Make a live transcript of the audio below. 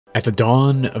At the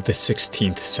dawn of the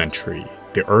 16th century,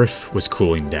 the Earth was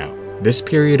cooling down. This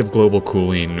period of global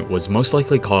cooling was most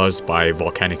likely caused by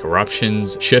volcanic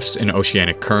eruptions, shifts in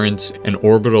oceanic currents, and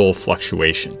orbital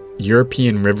fluctuation.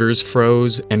 European rivers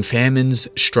froze, and famines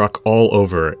struck all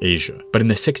over Asia. But in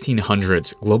the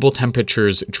 1600s, global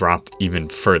temperatures dropped even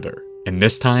further. And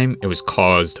this time, it was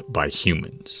caused by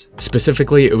humans.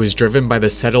 Specifically, it was driven by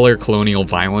the settler colonial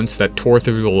violence that tore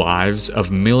through the lives of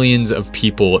millions of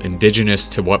people indigenous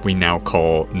to what we now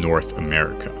call North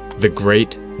America. The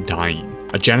Great Dying,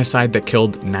 a genocide that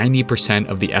killed 90%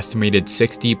 of the estimated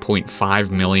 60.5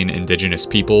 million indigenous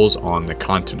peoples on the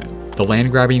continent. The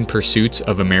land-grabbing pursuits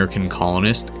of American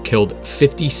colonists killed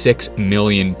 56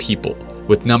 million people,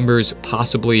 with numbers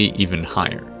possibly even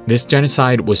higher. This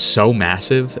genocide was so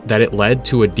massive that it led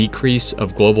to a decrease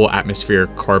of global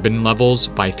atmospheric carbon levels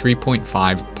by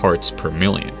 3.5 parts per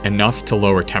million, enough to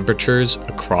lower temperatures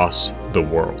across the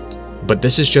world. But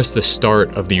this is just the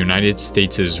start of the United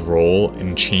States' role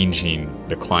in changing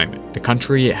the climate. The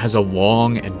country has a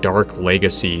long and dark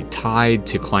legacy tied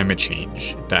to climate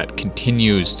change that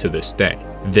continues to this day.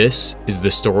 This is the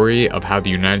story of how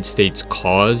the United States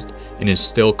caused and is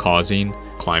still causing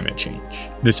climate change.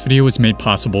 This video was made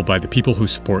possible by the people who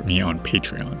support me on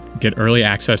Patreon. Get early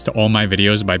access to all my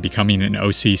videos by becoming an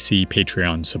OCC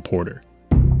Patreon supporter.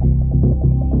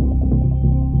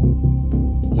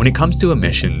 When it comes to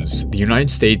emissions, the United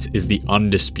States is the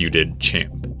undisputed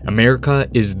champ. America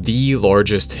is the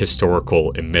largest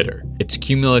historical emitter. Its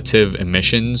cumulative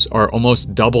emissions are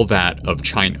almost double that of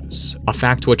China's, a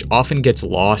fact which often gets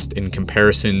lost in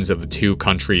comparisons of the two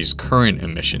countries' current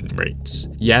emission rates.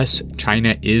 Yes,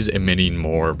 China is emitting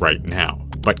more right now,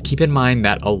 but keep in mind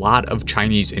that a lot of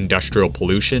Chinese industrial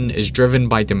pollution is driven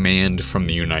by demand from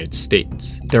the United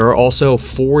States. There are also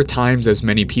 4 times as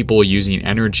many people using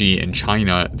energy in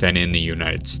China than in the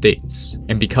United States.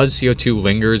 And because CO2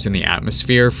 lingers in the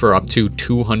atmosphere for up to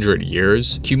 200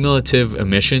 years, cumulative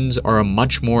emissions are a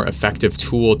much more effective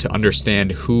tool to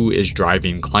understand who is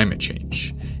driving climate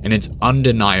change. And it's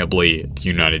undeniably the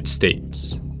United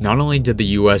States. Not only did the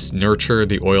US nurture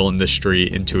the oil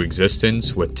industry into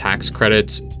existence with tax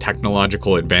credits,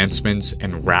 technological advancements,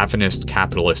 and ravenous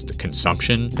capitalist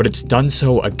consumption, but it's done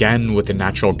so again with the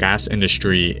natural gas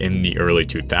industry in the early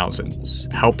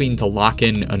 2000s, helping to lock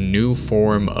in a new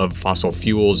form of fossil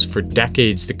fuels for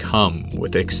decades to come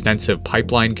with extensive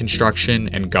pipeline construction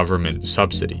and government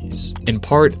subsidies. In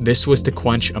part, this was to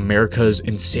quench America's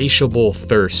insatiable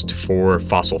thirst for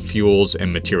fossil fuels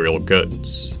and material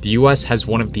goods. The US has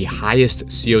one of the highest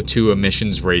CO2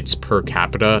 emissions rates per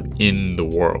capita in the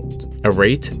world, a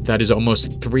rate that is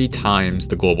almost 3 times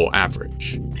the global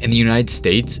average. And the United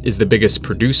States is the biggest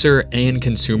producer and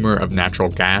consumer of natural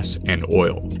gas and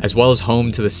oil, as well as home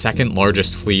to the 2nd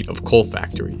largest fleet of coal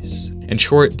factories. In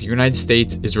short, the United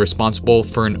States is responsible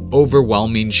for an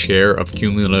overwhelming share of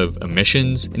cumulative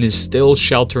emissions and is still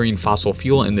sheltering fossil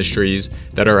fuel industries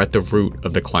that are at the root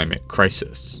of the climate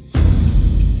crisis.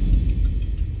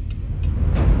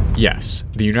 Yes,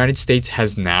 the United States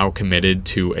has now committed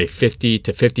to a 50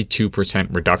 to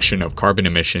 52% reduction of carbon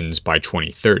emissions by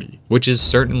 2030, which is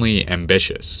certainly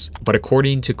ambitious. But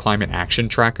according to Climate Action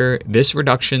Tracker, this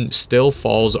reduction still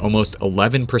falls almost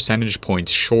 11 percentage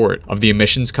points short of the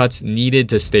emissions cuts needed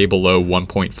to stay below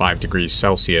 1.5 degrees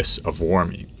Celsius of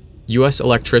warming. US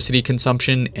electricity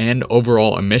consumption and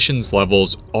overall emissions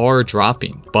levels are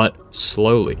dropping, but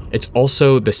slowly. It's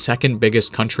also the 2nd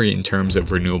biggest country in terms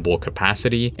of renewable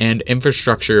capacity, and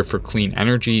infrastructure for clean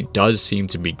energy does seem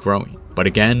to be growing. But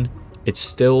again, it's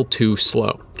still too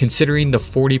slow. Considering the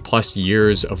 40+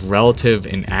 years of relative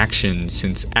inaction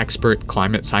since expert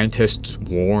climate scientists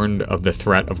warned of the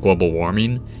threat of global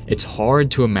warming, it's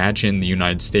hard to imagine the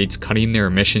United States cutting their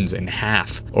emissions in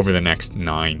half over the next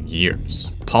 9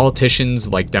 years. Politicians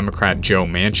like Democrat Joe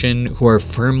Manchin, who are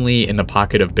firmly in the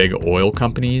pocket of big oil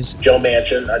companies. Joe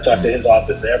Manchin, I talk to his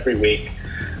office every week.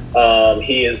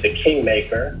 He is the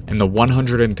kingmaker. And the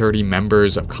 130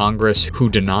 members of Congress who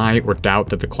deny or doubt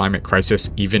that the climate crisis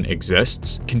even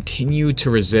exists continue to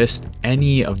resist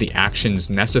any of the actions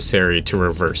necessary to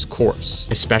reverse course,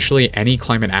 especially any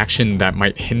climate action that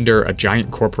might hinder a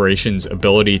giant corporation's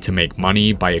ability to make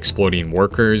money by exploiting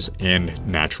workers and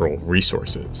natural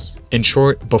resources. In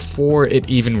short, before it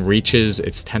even reaches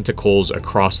its tentacles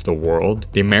across the world,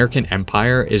 the American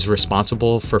empire is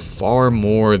responsible for far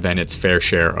more than its fair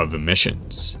share of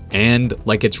emissions. And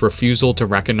like its refusal to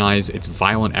recognize its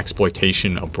violent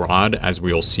exploitation abroad, as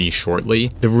we'll see shortly,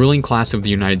 the ruling class of the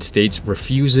United States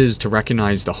refuses to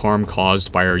recognize the harm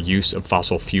caused by our use of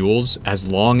fossil fuels as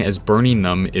long as burning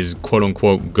them is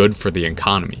quote-unquote good for the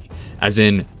economy, as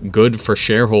in good for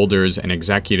shareholders and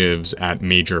executives at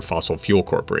major fossil fuel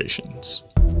corporations.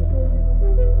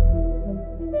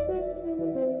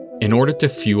 In order to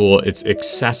fuel its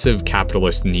excessive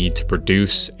capitalist need to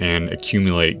produce and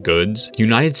accumulate goods, the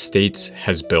United States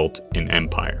has built an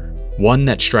empire. One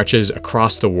that stretches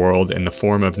across the world in the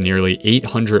form of nearly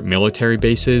 800 military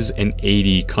bases in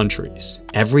 80 countries.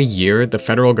 Every year, the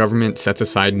federal government sets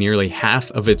aside nearly half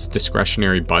of its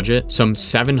discretionary budget, some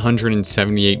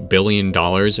 $778 billion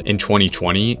in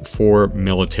 2020, for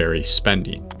military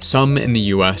spending. Some in the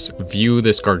US view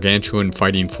this gargantuan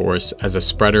fighting force as a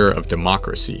spreader of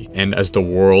democracy and as the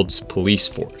world's police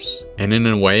force. And in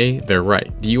a way, they're right.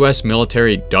 The US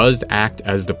military does act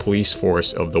as the police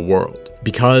force of the world.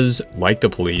 Because, like the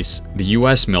police, the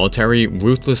US military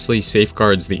ruthlessly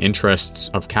safeguards the interests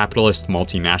of capitalist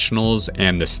multinationals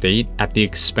and the state at the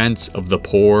expense of the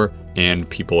poor and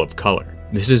people of color.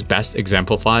 This is best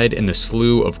exemplified in the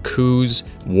slew of coups,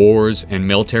 wars, and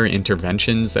military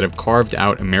interventions that have carved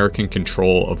out American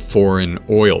control of foreign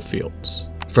oil fields.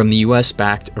 From the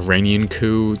US-backed Iranian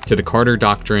coup to the Carter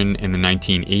Doctrine in the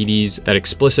 1980s that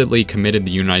explicitly committed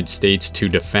the United States to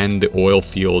defend the oil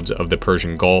fields of the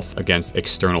Persian Gulf against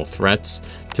external threats,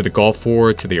 to the Gulf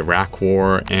War, to the Iraq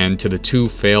War, and to the two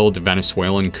failed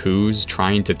Venezuelan coups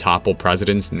trying to topple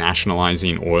presidents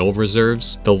nationalizing oil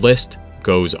reserves, the list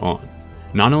goes on.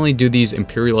 Not only do these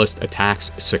imperialist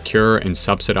attacks secure and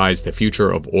subsidize the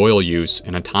future of oil use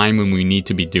in a time when we need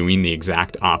to be doing the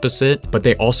exact opposite, but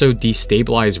they also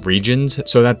destabilize regions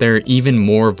so that they're even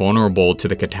more vulnerable to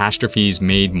the catastrophes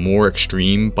made more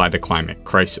extreme by the climate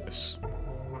crisis.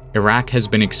 Iraq has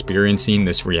been experiencing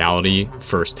this reality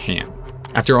firsthand.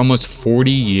 After almost 40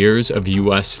 years of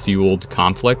US-fueled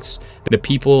conflicts, the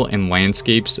people and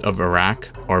landscapes of Iraq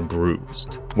are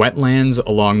bruised. Wetlands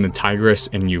along the Tigris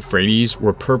and Euphrates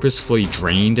were purposefully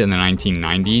drained in the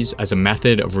 1990s as a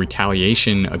method of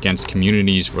retaliation against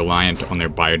communities reliant on their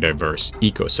biodiverse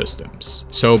ecosystems.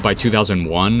 So by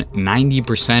 2001,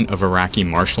 90% of Iraqi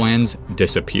marshlands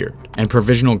disappeared. And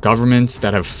provisional governments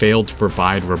that have failed to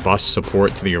provide robust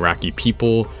support to the Iraqi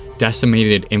people,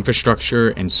 decimated infrastructure,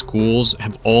 and schools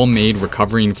have all made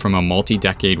recovering from a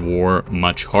multi-decade war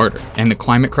much harder. And the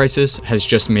climate crisis has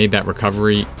just made that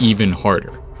recovery even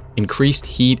harder. Increased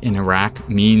heat in Iraq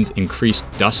means increased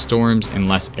dust storms and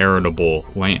less arable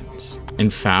lands. In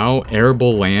FAO,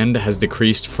 arable land has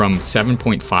decreased from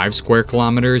 7.5 square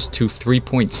kilometers to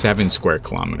 3.7 square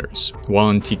kilometers,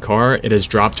 while in Tikar it has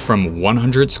dropped from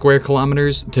 100 square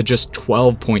kilometers to just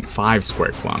 12.5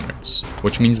 square kilometers,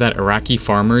 which means that Iraqi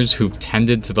farmers who've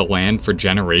tended to the land for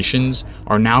generations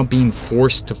are now being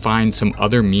forced to find some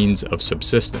other means of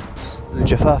subsistence.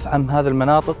 الجفاف عم هذه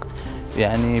المناطق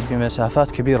يعني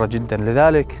بمسافات كبيرة جدا،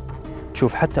 لذلك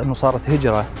تشوف حتى أنه صارت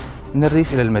هجرة من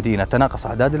الريف إلى المدينة، تناقص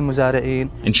أعداد المزارعين.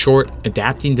 In short,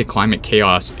 adapting to climate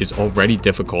chaos is already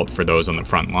difficult for those on the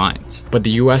front lines. But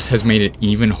the US has made it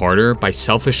even harder by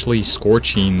selfishly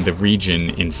scorching the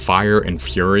region in fire and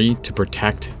fury to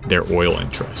protect their oil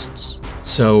interests.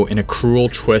 So, in a cruel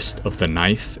twist of the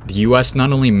knife, the US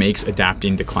not only makes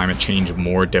adapting to climate change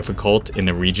more difficult in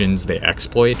the regions they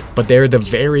exploit, but they're the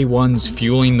very ones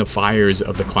fueling the fires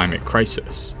of the climate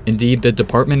crisis. Indeed, the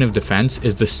Department of Defense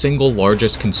is the single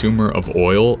largest consumer of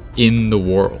oil in the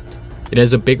world. It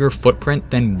has a bigger footprint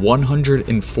than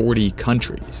 140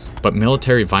 countries. But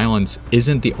military violence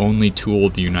isn't the only tool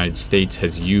the United States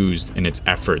has used in its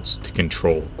efforts to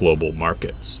control global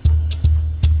markets.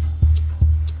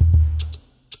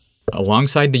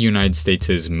 Alongside the United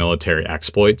States' military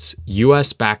exploits,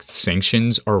 US-backed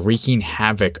sanctions are wreaking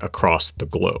havoc across the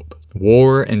globe.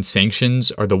 War and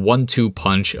sanctions are the one-two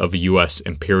punch of US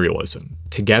imperialism.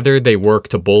 Together, they work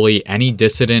to bully any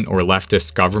dissident or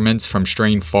leftist governments from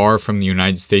straying far from the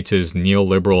United States'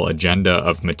 neoliberal agenda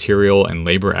of material and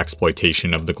labor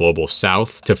exploitation of the global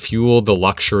South to fuel the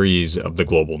luxuries of the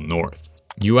global North.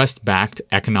 US-backed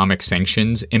economic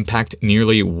sanctions impact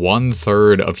nearly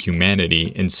 1/3 of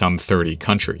humanity in some 30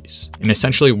 countries, and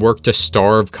essentially work to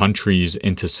starve countries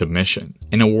into submission.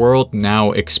 In a world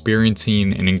now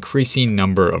experiencing an increasing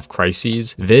number of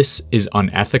crises, this is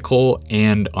unethical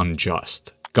and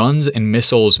unjust. Guns and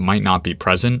missiles might not be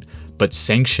present, but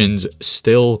sanctions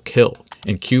still kill.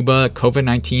 In Cuba,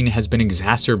 COVID-19 has been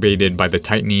exacerbated by the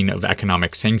tightening of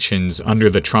economic sanctions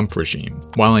under the Trump regime.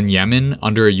 While in Yemen,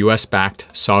 under a US-backed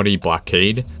Saudi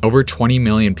blockade, over 20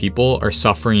 million people are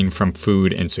suffering from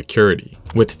food insecurity,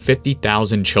 with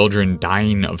 50,000 children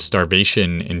dying of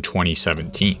starvation in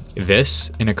 2017. This,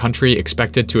 in a country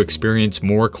expected to experience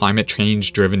more climate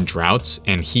change-driven droughts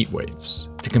and heat waves.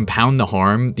 To compound the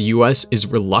harm, the US is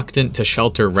reluctant to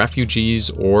shelter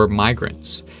refugees or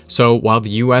migrants. So while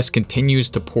the US continues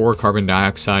to pour carbon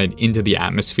dioxide into the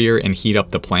atmosphere and heat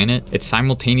up the planet, it's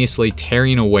simultaneously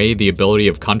tearing away the ability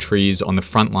of countries on the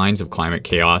front lines of climate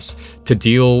chaos to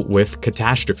deal with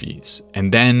catastrophes.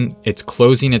 And then it's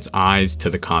closing its eyes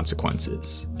to the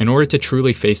consequences. In order to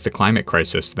truly face the climate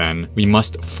crisis, then, we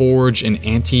must forge an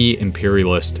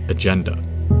anti-imperialist agenda.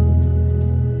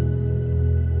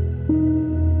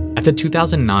 At the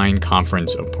 2009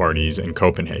 Conference of Parties in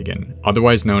Copenhagen,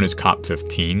 otherwise known as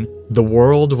COP15, the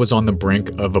world was on the brink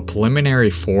of a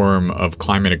preliminary form of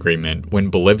climate agreement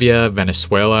when Bolivia,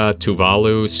 Venezuela,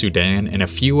 Tuvalu, Sudan, and a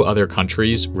few other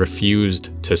countries refused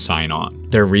to sign on.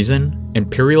 Their reason?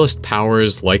 Imperialist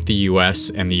powers like the US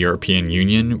and the European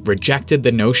Union rejected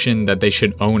the notion that they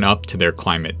should own up to their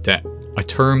climate debt, a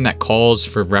term that calls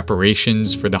for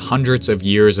reparations for the hundreds of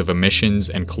years of emissions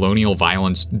and colonial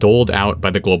violence doled out by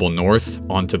the global north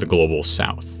onto the global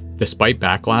south. Despite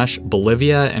backlash,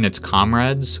 Bolivia and its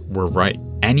comrades were right.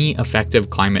 Any effective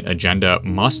climate agenda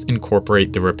must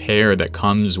incorporate the repair that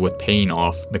comes with paying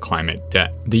off the climate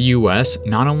debt. The US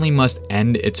not only must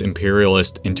end its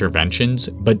imperialist interventions,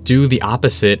 but do the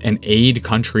opposite and aid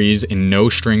countries in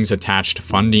no-strings-attached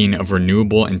funding of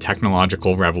renewable and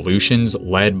technological revolutions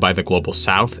led by the global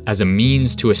south as a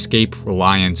means to escape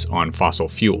reliance on fossil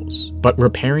fuels. But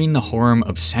repairing the harm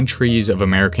of centuries of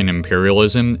American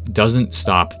imperialism doesn't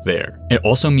stop there. It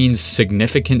also means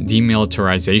significant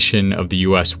demilitarization of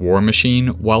the US war machine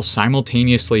while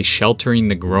simultaneously sheltering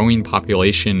the growing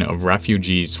population of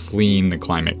refugees fleeing the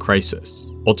climate crisis.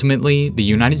 Ultimately, the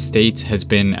United States has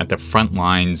been at the front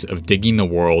lines of digging the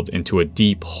world into a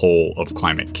deep hole of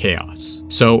climate chaos.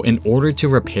 So in order to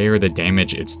repair the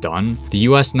damage it's done, the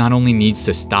US not only needs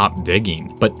to stop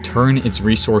digging, but turn its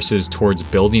resources towards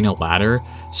building a ladder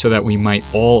so that we might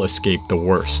all escape the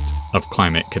worst of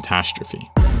climate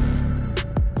catastrophe.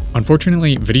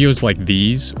 Unfortunately, videos like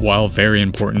these, while very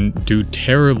important, do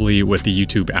terribly with the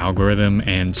YouTube algorithm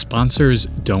and sponsors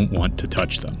don't want to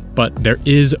touch them. But there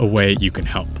is a way you can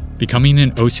help. Becoming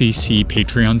an OCC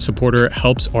Patreon supporter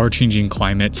helps Our Changing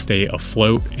Climate stay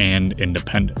afloat and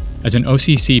independent. As an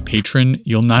OCC patron,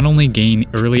 you'll not only gain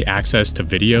early access to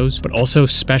videos, but also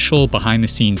special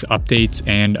behind-the-scenes updates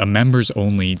and a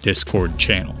members-only Discord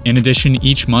channel. In addition,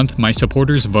 each month, my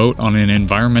supporters vote on an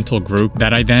environmental group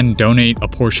that I then donate a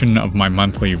portion of my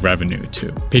monthly revenue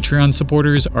to. Patreon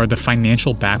supporters are the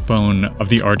financial backbone of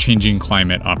the Our Changing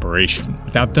Climate operation.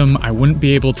 Without them, I wouldn't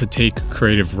be able to take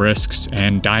creative risks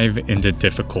and dive into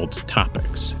difficult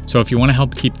topics. So if you want to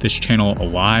help keep this channel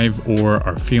alive or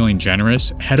are feeling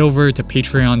generous, head over to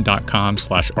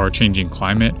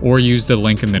patreon.com/ourchangingclimate or use the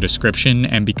link in the description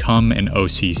and become an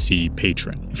OCC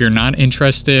patron. If you're not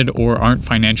interested or aren't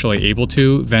financially able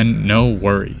to, then no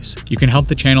worries. You can help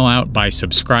the channel out by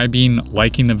subscribing,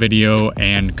 liking the video,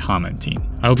 and commenting.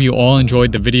 I hope you all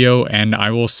enjoyed the video, and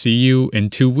I will see you in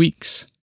 2 weeks.